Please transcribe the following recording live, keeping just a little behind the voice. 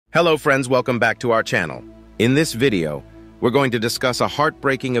Hello friends, welcome back to our channel. In this video, we're going to discuss a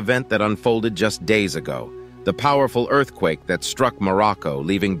heartbreaking event that unfolded just days ago, the powerful earthquake that struck Morocco,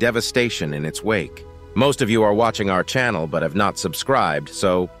 leaving devastation in its wake. Most of you are watching our channel but have not subscribed,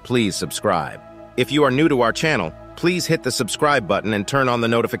 so please subscribe. If you are new to our channel, please hit the subscribe button and turn on the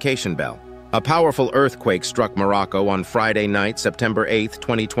notification bell. A powerful earthquake struck Morocco on Friday night, September 8,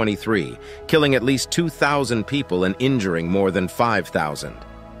 2023, killing at least 2,000 people and injuring more than 5,000.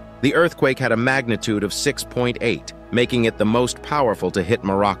 The earthquake had a magnitude of 6.8, making it the most powerful to hit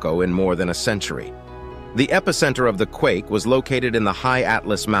Morocco in more than a century. The epicenter of the quake was located in the High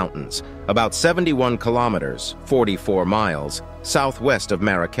Atlas Mountains, about 71 kilometers, 44 miles, southwest of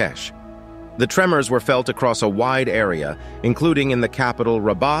Marrakesh. The tremors were felt across a wide area, including in the capital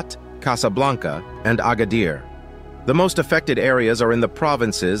Rabat, Casablanca, and Agadir. The most affected areas are in the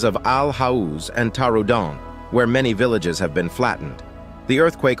provinces of Haouz and Taroudant, where many villages have been flattened. The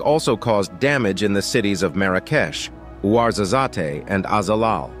earthquake also caused damage in the cities of Marrakesh, Ouarzazate, and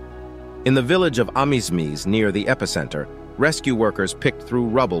Azilal. In the village of Amizmiz, near the epicenter, rescue workers picked through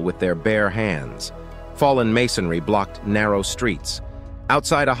rubble with their bare hands. Fallen masonry blocked narrow streets.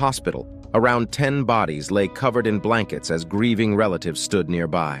 Outside a hospital, around 10 bodies lay covered in blankets as grieving relatives stood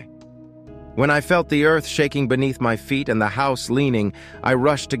nearby. When I felt the earth shaking beneath my feet and the house leaning, I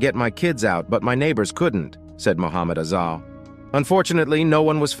rushed to get my kids out, but my neighbors couldn't, said Mohammed Azal. Unfortunately, no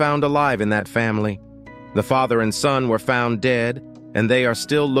one was found alive in that family. The father and son were found dead, and they are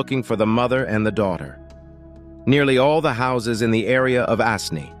still looking for the mother and the daughter. Nearly all the houses in the area of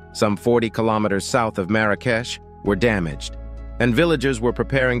Asni, some 40 kilometers south of Marrakesh, were damaged, and villagers were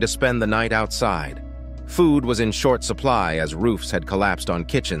preparing to spend the night outside. Food was in short supply as roofs had collapsed on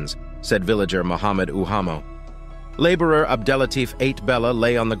kitchens, said villager Mohammed Uhamo. Laborer Abdelatif Bella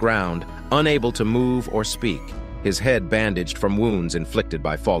lay on the ground, unable to move or speak, his head bandaged from wounds inflicted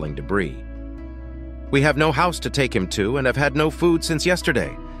by falling debris. "We have no house to take him to and have had no food since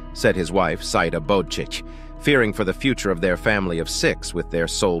yesterday," said his wife, Saida Bodchich, fearing for the future of their family of 6 with their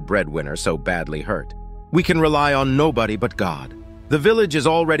sole breadwinner so badly hurt. "We can rely on nobody but God." The village is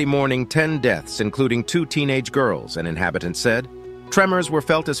already mourning 10 deaths, including 2 teenage girls, an inhabitant said. Tremors were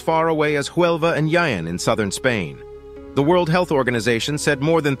felt as far away as Huelva and Jaén in southern Spain. The World Health Organization said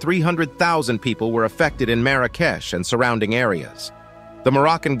more than 300,000 people were affected in Marrakesh and surrounding areas. The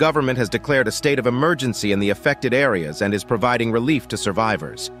Moroccan government has declared a state of emergency in the affected areas and is providing relief to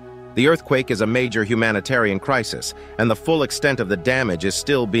survivors. The earthquake is a major humanitarian crisis, and the full extent of the damage is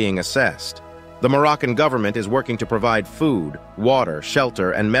still being assessed. The Moroccan government is working to provide food, water,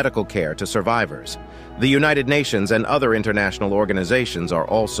 shelter, and medical care to survivors. The United Nations and other international organizations are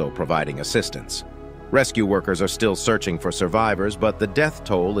also providing assistance. Rescue workers are still searching for survivors, but the death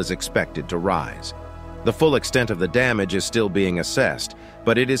toll is expected to rise. The full extent of the damage is still being assessed,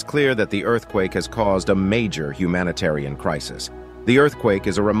 but it is clear that the earthquake has caused a major humanitarian crisis. The earthquake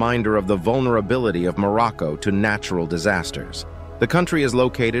is a reminder of the vulnerability of Morocco to natural disasters. The country is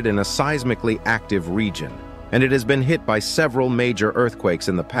located in a seismically active region, and it has been hit by several major earthquakes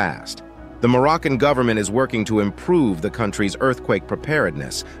in the past. The Moroccan government is working to improve the country's earthquake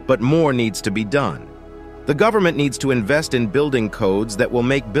preparedness, but more needs to be done. The government needs to invest in building codes that will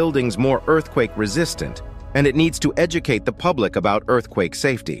make buildings more earthquake-resistant, and it needs to educate the public about earthquake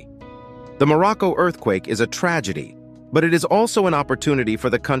safety. The Morocco earthquake is a tragedy, but it is also an opportunity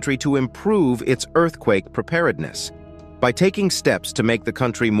for the country to improve its earthquake preparedness. By taking steps to make the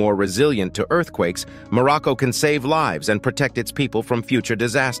country more resilient to earthquakes, Morocco can save lives and protect its people from future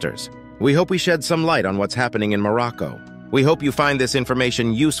disasters. We hope we shed some light on what's happening in Morocco. We hope you find this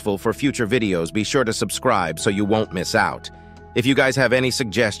information useful for future videos. Be sure to subscribe so you won't miss out. If you guys have any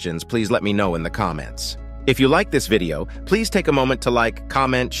suggestions, please let me know in the comments. If you like this video, please take a moment to like,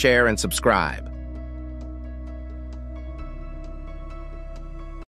 comment, share, and subscribe.